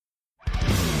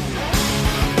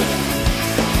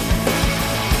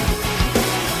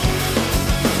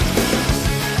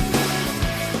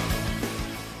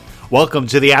Welcome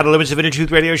to the Outer Limits of Inner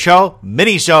Truth Radio Show,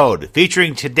 Minisode,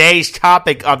 featuring today's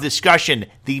topic of discussion,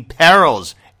 the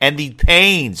perils and the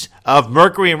pains of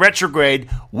Mercury in retrograde.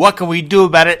 What can we do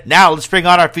about it? Now, let's bring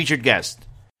on our featured guest.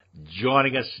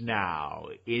 Joining us now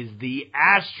is the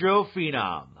Astro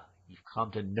Phenom. You've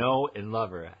come to know and love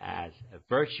her as a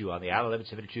virtue on the Outer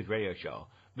Limits of Inner Truth Radio Show,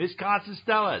 Miss Constance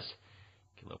Stellas.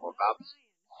 A little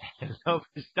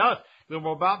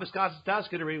more about Miss Constance Stellas.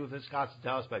 Get to read with Miss Constance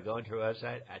Stellas by going to her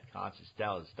website at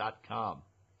constancestellas.com.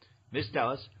 Miss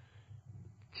Stellas,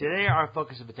 today our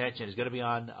focus of attention is going to be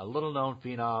on a little-known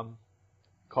phenom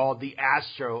called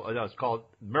it's called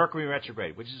Mercury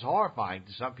retrograde, which is horrifying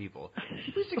to some people. Can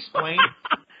you please explain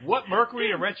what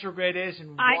Mercury retrograde is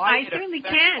and why it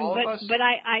affects all of us? But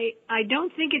I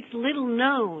don't think it's little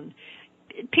known.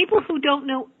 People who don't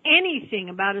know anything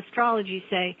about astrology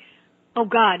say, oh,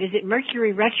 God, is it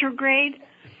Mercury retrograde?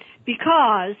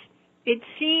 Because it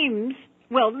seems,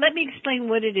 well, let me explain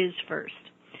what it is first.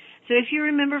 So if you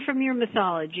remember from your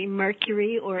mythology,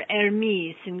 Mercury, or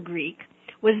Hermes in Greek,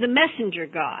 was the messenger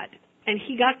god. And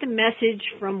he got the message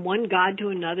from one god to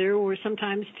another, or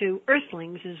sometimes to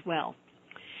earthlings as well.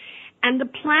 And the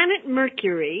planet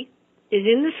Mercury is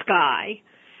in the sky,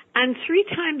 and 3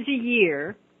 times a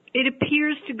year, it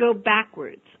appears to go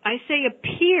backwards. I say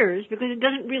appears because it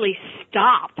doesn't really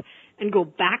stop and go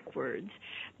backwards,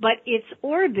 but its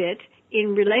orbit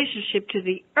in relationship to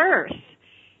the Earth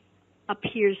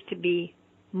appears to be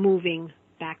moving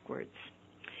backwards.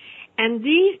 And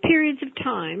these periods of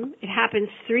time, it happens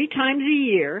 3 times a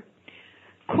year,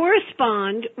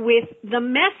 correspond with the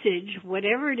message,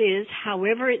 whatever it is,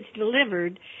 however it's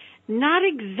delivered, not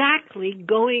exactly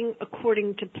going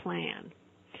according to plan.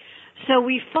 So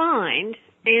we find,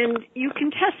 and you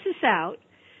can test this out,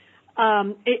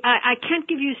 I can't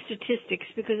give you statistics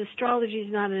because astrology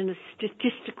is not a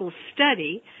statistical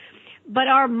study, but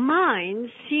our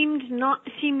minds seem not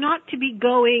to be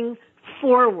going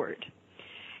forward.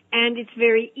 And it's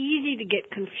very easy to get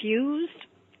confused,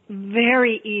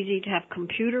 very easy to have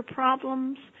computer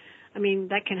problems. I mean,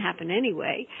 that can happen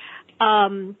anyway.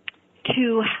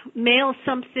 To mail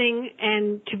something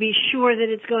and to be sure that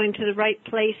it's going to the right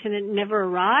place and it never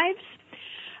arrives.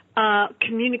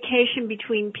 Communication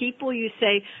between people, you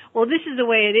say, well, this is the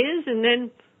way it is, and then,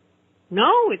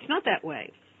 no, it's not that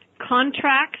way.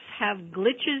 Contracts have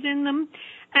glitches in them,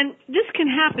 and this can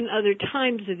happen other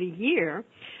times of the year,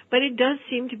 but it does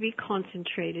seem to be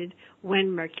concentrated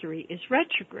when Mercury is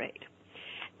retrograde.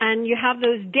 And you have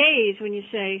those days when you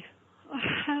say,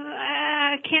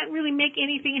 I can't really make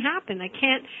anything happen. I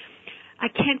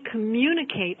can't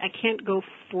communicate. I can't go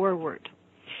forward.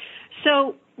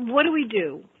 So what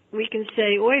do? We can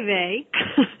say, oy vey.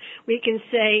 We can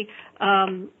say,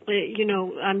 I'm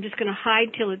just going to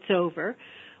hide till it's over.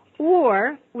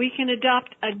 Or we can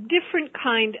adopt a different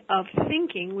kind of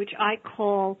thinking, which I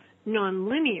call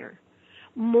nonlinear,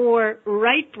 more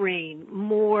right brain,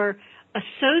 more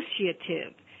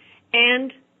associative,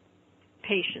 and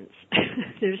patience.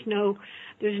 There's no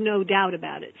doubt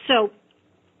about it. So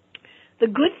the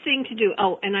good thing to do,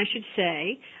 and I should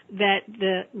say that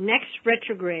the next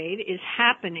retrograde is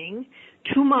happening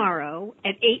tomorrow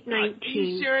at 8:19. Are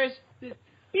you serious?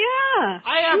 Yeah.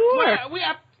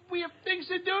 We have things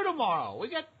to do tomorrow.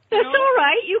 That's all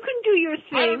right. You can do your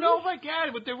thing. I don't know if I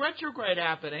can with the retrograde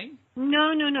happening.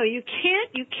 No. You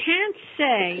can't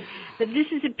say that this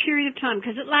is a period of time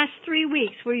because it lasts 3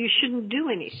 weeks where you shouldn't do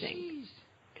anything. Jeez.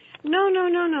 No.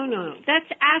 That's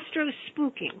astro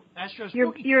spooking. Astro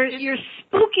spooking. You're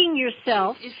spooking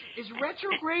yourself. Is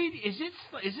retrograde? Is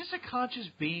this a conscious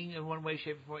being in one way,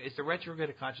 shape, or form? Is the retrograde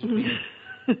a conscious being?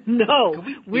 No,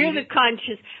 we're the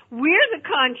conscious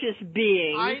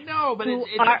beings. I know, but who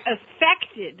are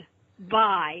affected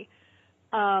by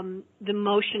the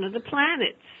motion of the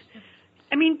planets.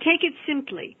 I mean, take it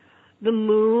simply. The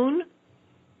moon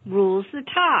rules the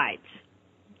tides.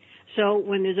 So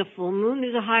when there's a full moon,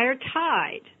 there's a higher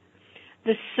tide.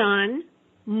 The sun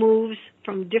moves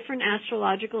from different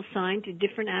astrological sign to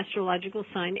different astrological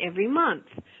sign every month.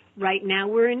 Right now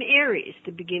we're in Aries,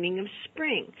 the beginning of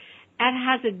spring. It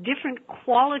has a different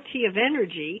quality of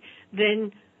energy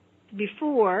than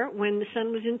before when the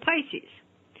sun was in Pisces.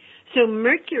 So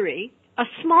Mercury, a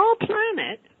small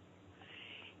planet,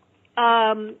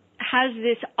 has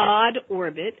this odd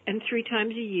orbit and 3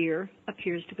 times a year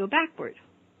appears to go backward.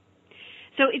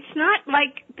 So it's not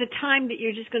like the time that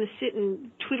you're just going to sit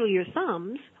and twiddle your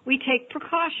thumbs. We take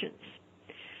precautions.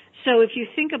 So if you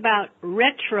think about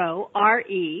retro,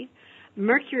 R-E,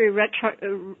 Mercury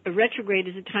retrograde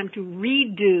is a time to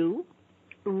redo,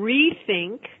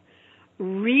 rethink,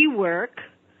 rework,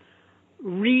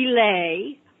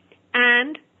 relay,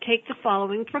 and take the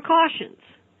following precautions.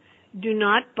 Do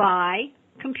not buy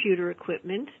computer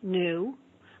equipment new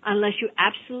unless you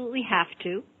absolutely have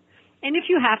to. And if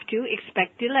you have to,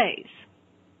 expect delays.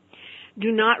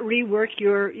 Do not rework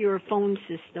your phone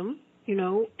system,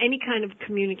 any kind of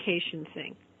communication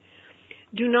thing.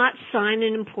 Do not sign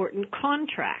an important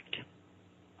contract.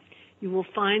 You will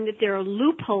find that there are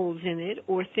loopholes in it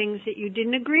or things that you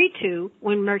didn't agree to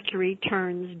when Mercury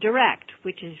turns direct,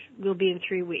 which will be in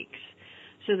 3 weeks.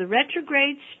 So the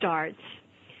retrograde starts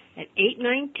at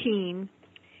 8:19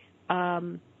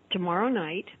 tomorrow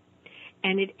night,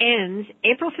 and it ends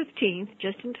April 15th,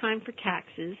 just in time for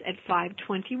taxes, at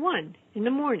 5:21 in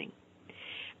the morning.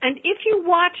 And if you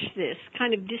watch this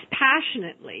kind of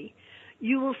dispassionately,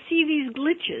 you will see these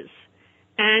glitches,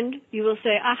 and you will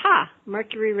say, aha,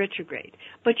 Mercury retrograde.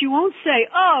 But you won't say,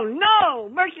 oh no,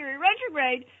 Mercury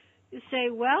retrograde. You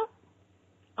say, well,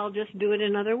 I'll just do it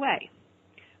another way.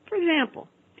 For example,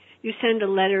 you send a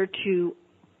letter to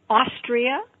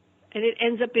Austria, and it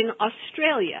ends up in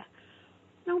Australia.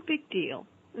 No big deal.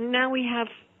 Now we have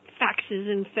faxes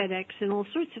and FedEx and all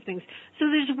sorts of things. So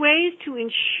there's ways to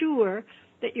ensure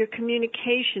that your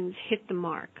communications hit the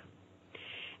mark.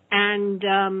 And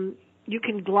you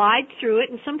can glide through it,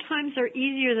 and sometimes they're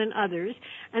easier than others.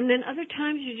 And then other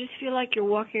times you just feel like you're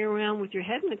walking around with your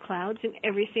head in the clouds and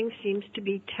everything seems to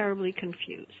be terribly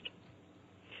confused.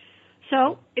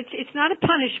 So it's not a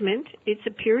punishment. It's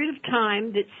a period of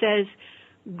time that says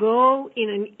go in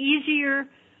an easier,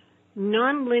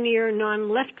 non-linear,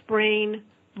 non-left brain,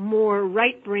 more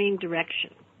right brain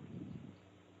direction.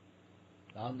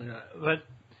 But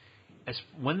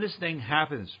when this thing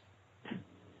happens,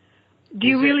 do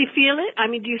you really feel it? I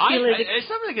mean, do you feel it? It's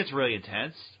something that gets really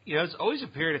intense. It's always a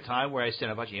period of time where I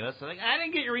send a bunch of emails. So like, I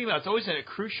didn't get your email. It's always a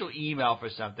crucial email for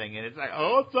something, and it's like,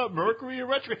 oh, it's not Mercury or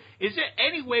retrograde. Is there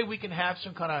any way we can have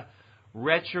some kind of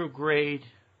retrograde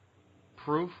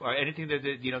proof or anything that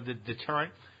the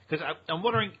deterrent? Because I'm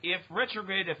wondering if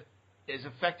retrograde is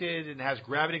affected and has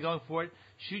gravity going for it,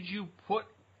 should you put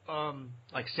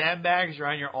like sandbags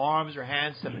around your arms or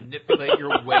hands to manipulate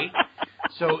your weight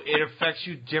so it affects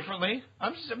you differently?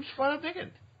 I'm just what I'm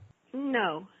thinking.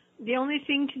 No. The only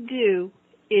thing to do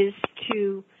is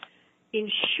to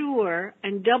ensure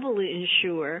and double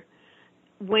ensure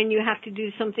when you have to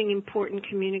do something important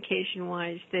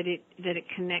communication-wise that it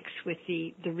connects with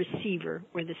the receiver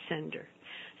or the sender.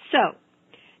 So,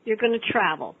 you're going to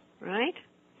travel, right?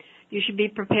 You should be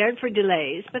prepared for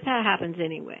delays, but that happens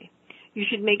anyway. You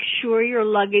should make sure your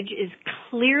luggage is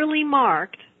clearly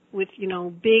marked with,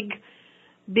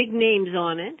 big names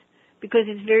on it, because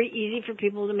it's very easy for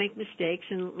people to make mistakes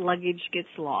and luggage gets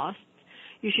lost.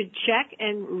 You should check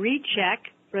and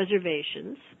recheck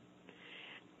reservations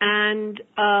and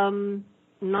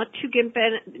not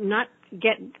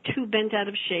get too bent out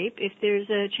of shape if there's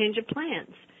a change of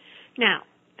plans. Now,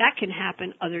 that can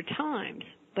happen other times,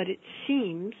 but it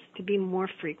seems to be more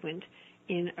frequent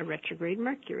in a retrograde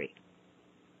Mercury.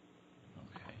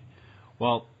 Okay.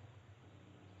 Well,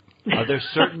 are there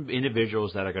certain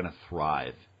individuals that are going to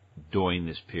thrive during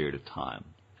this period of time?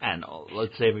 And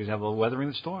let's say, for example, weathering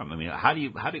the storm. I mean,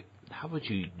 how would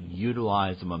you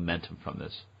utilize the momentum from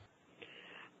this?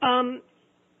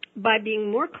 By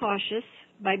being more cautious,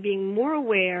 by being more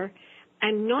aware,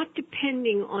 and not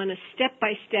depending on a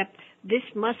step-by-step, this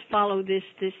must follow this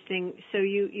thing. So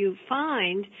you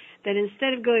find that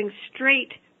instead of going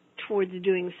straight towards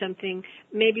doing something,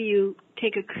 maybe you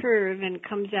take a curve and it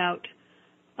comes out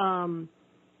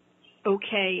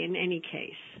okay in any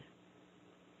case.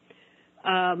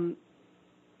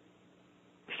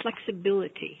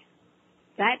 Flexibility.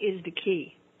 That is the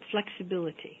key.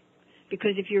 Flexibility.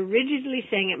 Because if you're rigidly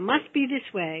saying it must be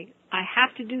this way, I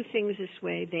have to do things this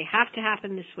way, they have to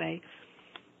happen this way,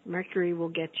 Mercury will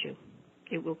get you.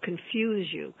 It will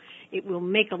confuse you. It will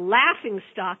make a laughing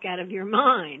stock out of your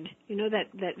mind. You know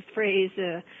that phrase,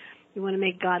 you want to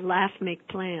make God laugh, make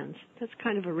plans. That's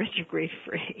kind of a retrograde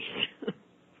phrase.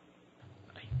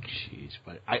 Jeez,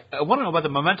 but I want to know about the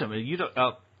momentum. You don't.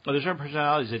 Are there certain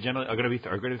personalities that generally are going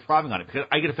to be thriving on it? Because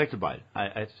I get affected by it.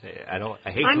 I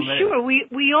hate. I'm sure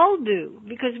we all do,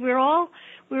 because we're all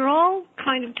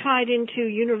kind of tied into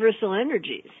universal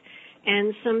energies,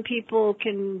 and some people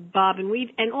can bob and weave.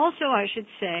 And also, I should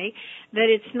say that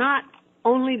it's not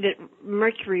only that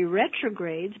Mercury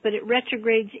retrogrades, but it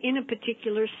retrogrades in a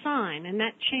particular sign, and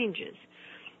that changes.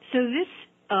 So this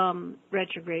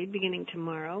retrograde, beginning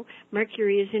tomorrow,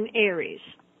 Mercury is in Aries.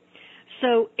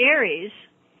 So Aries,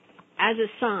 as a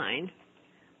sign,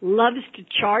 loves to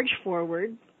charge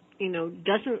forward,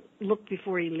 doesn't look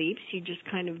before he leaps. He just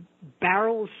kind of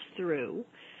barrels through.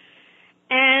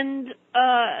 And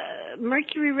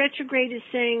Mercury retrograde is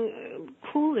saying,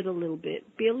 cool it a little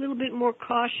bit, be a little bit more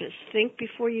cautious, think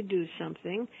before you do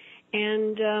something,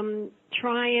 and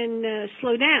try and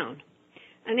slow down.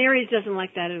 And Aries doesn't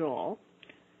like that at all.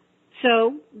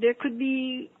 So there could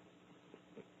be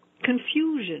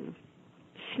confusion,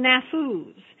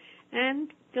 snafus, and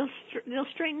they'll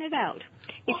straighten it out.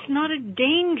 It's not a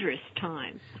dangerous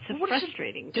time. It's a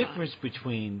frustrating time. What's the difference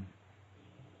between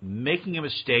making a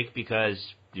mistake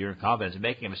because you're in confidence and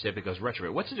making a mistake because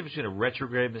retrograde? What's the difference between a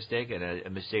retrograde mistake and a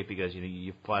mistake because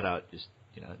you flat out just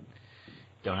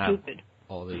don't have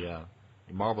all the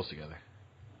marbles together?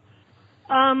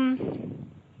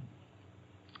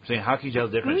 So how can you tell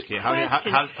the difference? Good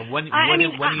when do you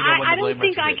know when to blame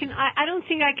retrograde? I don't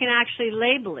think I can actually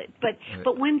label it,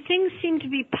 but when things seem to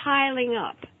be piling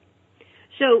up,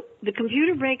 so the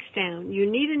computer breaks down, you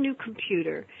need a new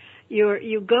computer.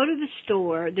 You go to the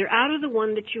store, they're out of the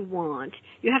one that you want,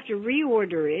 you have to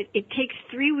reorder it, it takes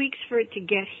 3 weeks for it to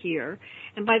get here,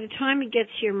 and by the time it gets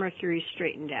here, Mercury's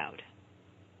straightened out.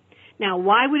 Now,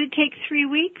 why would it take 3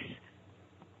 weeks?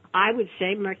 I would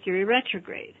say Mercury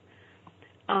retrograde.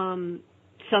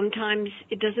 Sometimes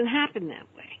it doesn't happen that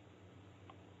way.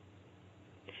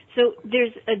 So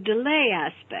there's a delay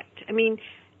aspect. I mean,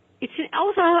 it's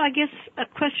also, I guess, a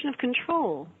question of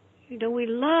control. We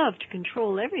love to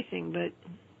control everything, but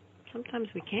sometimes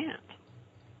we can't.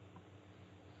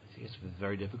 I think it's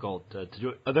very difficult to do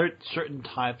it. Are there certain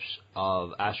types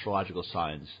of astrological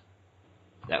signs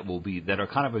that are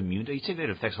kind of immune? You think that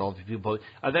it affects all people?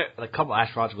 Are there a couple of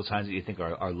astrological signs that you think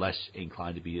are less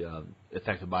inclined to be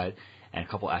affected by it, and a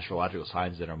couple of astrological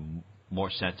signs that are more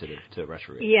sensitive to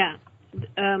retrograde? Yeah.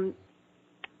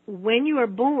 When you are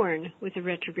born with a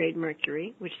retrograde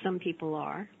Mercury, which some people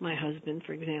are, my husband,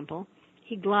 for example,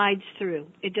 he glides through.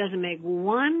 It doesn't make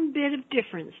one bit of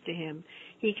difference to him.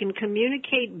 He can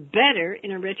communicate better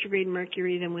in a retrograde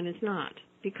Mercury than when it's not,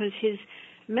 because his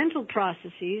mental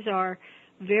processes are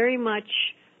very much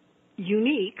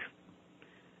unique,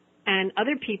 and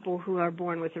other people who are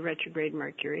born with a retrograde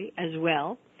Mercury as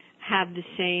well have the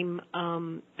same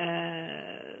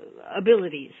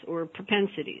abilities or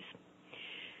propensities.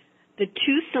 The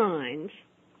two signs,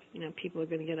 people are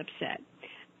going to get upset,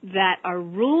 that are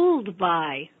ruled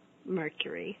by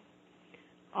Mercury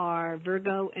are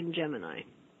Virgo and Gemini.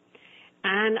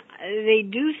 And they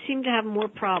do seem to have more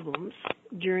problems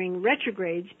during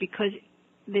retrogrades because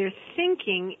their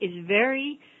thinking is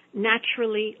very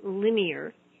naturally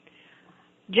linear.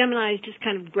 Gemini is just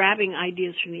kind of grabbing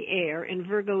ideas from the air, and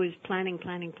Virgo is planning.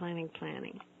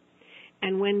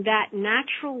 And when that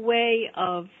natural way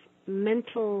of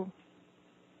mental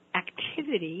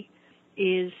activity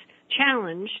is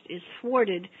challenged, is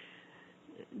thwarted,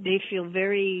 they feel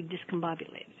very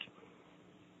discombobulated.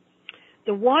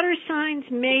 The water signs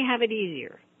may have it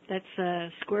easier.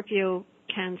 That's Scorpio,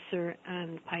 Cancer,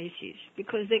 and Pisces,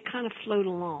 because they kind of float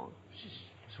along.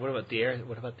 So what about the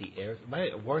air? My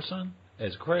water sign?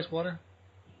 Is Aquarius water?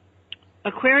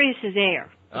 Aquarius is air.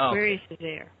 Aquarius is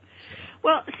air.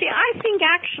 Well, see, I think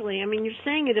actually, you're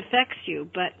saying it affects you,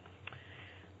 but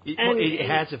it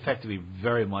has affected me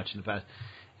very much in the past.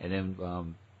 And then,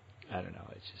 I don't know,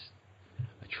 it's just,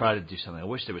 I try to do something. I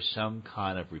wish there was some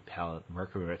kind of repellent,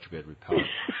 Mercury retrograde repellent.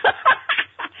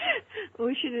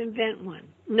 We should invent one.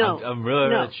 No. I'm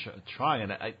really trying.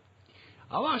 And I'm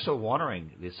also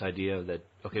wondering this idea that,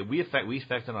 we affect it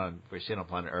we're sitting on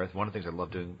planet Earth. One of the things I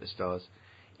love doing this does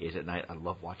is at night I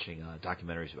love watching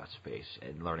documentaries about space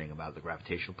and learning about the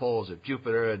gravitational pulls of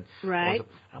Jupiter. And right.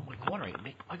 I'm wondering,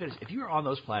 my goodness, if you're on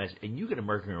those planets and you get a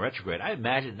Mercury retrograde, I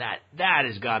imagine that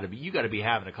has got to be, you got to be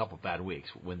having a couple of bad weeks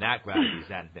when that gravity is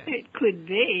that intense. It could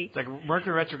be. It's like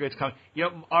Mercury retrograde's coming.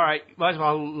 All right, might as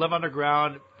well live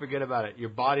underground. Forget about it. Your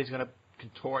body's going to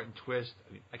contort and twist.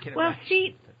 I can't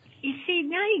imagine. You see,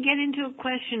 now you get into a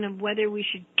question of whether we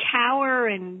should cower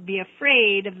and be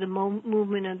afraid of the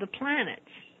movement of the planets.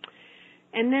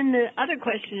 And then the other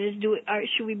question is,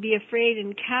 should we be afraid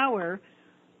and cower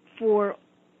for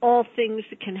all things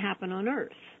that can happen on Earth?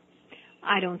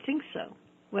 I don't think so.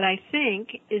 What I think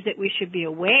is that we should be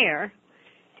aware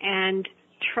and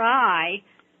try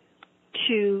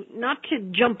to, not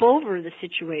to jump over the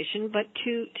situation, but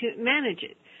to manage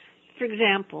it. For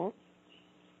example,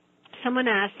 someone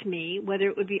asked me whether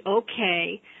it would be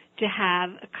okay to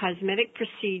have a cosmetic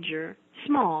procedure,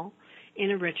 small,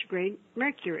 in a retrograde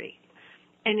Mercury.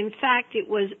 And in fact, it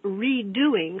was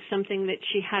redoing something that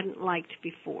she hadn't liked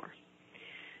before.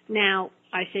 Now,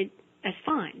 I said, that's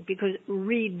fine, because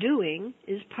redoing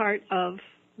is part of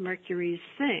Mercury's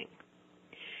thing.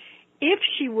 If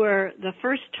she were the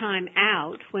first time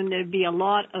out, when there'd be a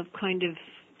lot of kind of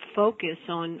focus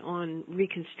on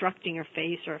reconstructing her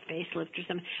face or a facelift or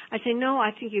something, I say, no,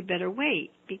 I think you better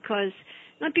wait,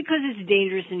 not because it's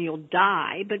dangerous and you'll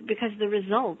die, but because the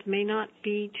result may not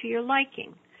be to your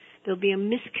liking. There'll be a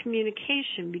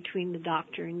miscommunication between the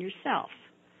doctor and yourself.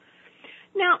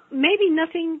 Now, maybe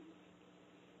nothing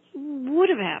would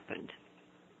have happened,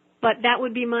 but that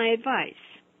would be my advice.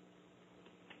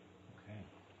 Okay.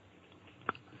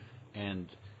 And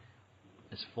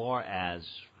as far as,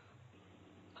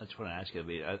 I just want to ask you,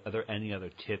 are there any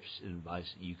other tips and advice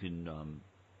you can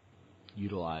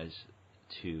utilize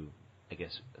to, I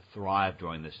guess, thrive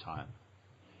during this time?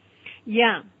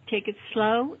 Yeah, take it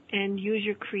slow and use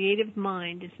your creative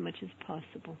mind as much as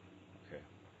possible. Okay.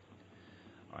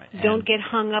 All right. Don't get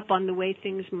hung up on the way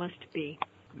things must be.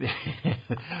 we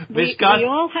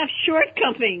all have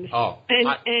shortcomings. Oh.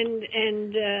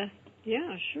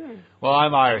 Yeah, sure. Well,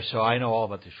 I'm Irish, so I know all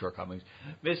about the shortcomings.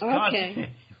 Miss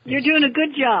Okay. You're doing a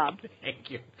good job. Thank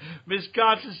you. Miss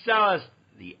Constance Stellis,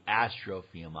 the astro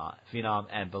phenom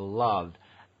and beloved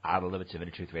Outer Limits of Inner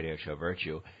Truth radio show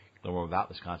Virtue. Learn more about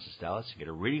Miss Constance Stellis. Get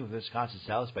a reading with Miss Constance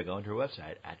Stellis by going to her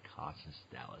website at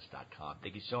ConstanceStellis.com.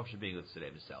 Thank you so much for being with us today,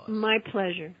 Miss Stellis. My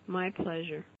pleasure. My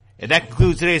pleasure. And that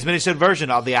concludes today's Minisode version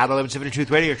of the Outer Limits of Inner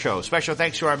Truth radio show. Special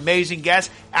thanks to our amazing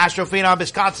guest, Astro Phenom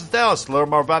Miss Constance Stellis. To learn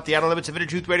more about the Outer Limits of Inner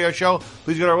Truth radio show,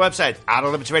 please go to our website,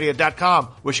 OuterLimitsRadio.com.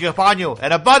 Wishing upon you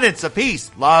an abundance of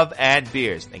peace, love, and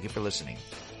beers. Thank you for listening.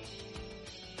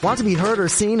 Want to be heard or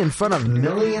seen in front of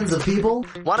millions of people?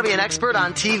 Want to be an expert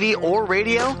on TV or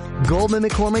radio? Goldman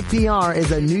McCormick PR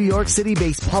is a New York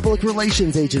City-based public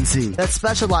relations agency that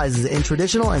specializes in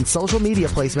traditional and social media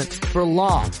placement for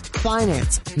law,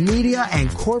 finance, media,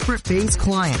 and corporate-based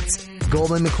clients.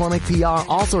 Goldman McCormick PR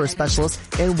also are specialists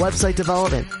in website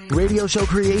development, radio show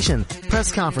creation,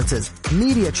 press conferences,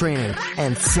 media training,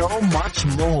 and so much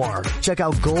more. Check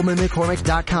out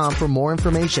GoldmanMcCormick.com for more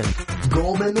information.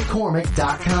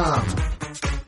 GoldmanMcCormick.com.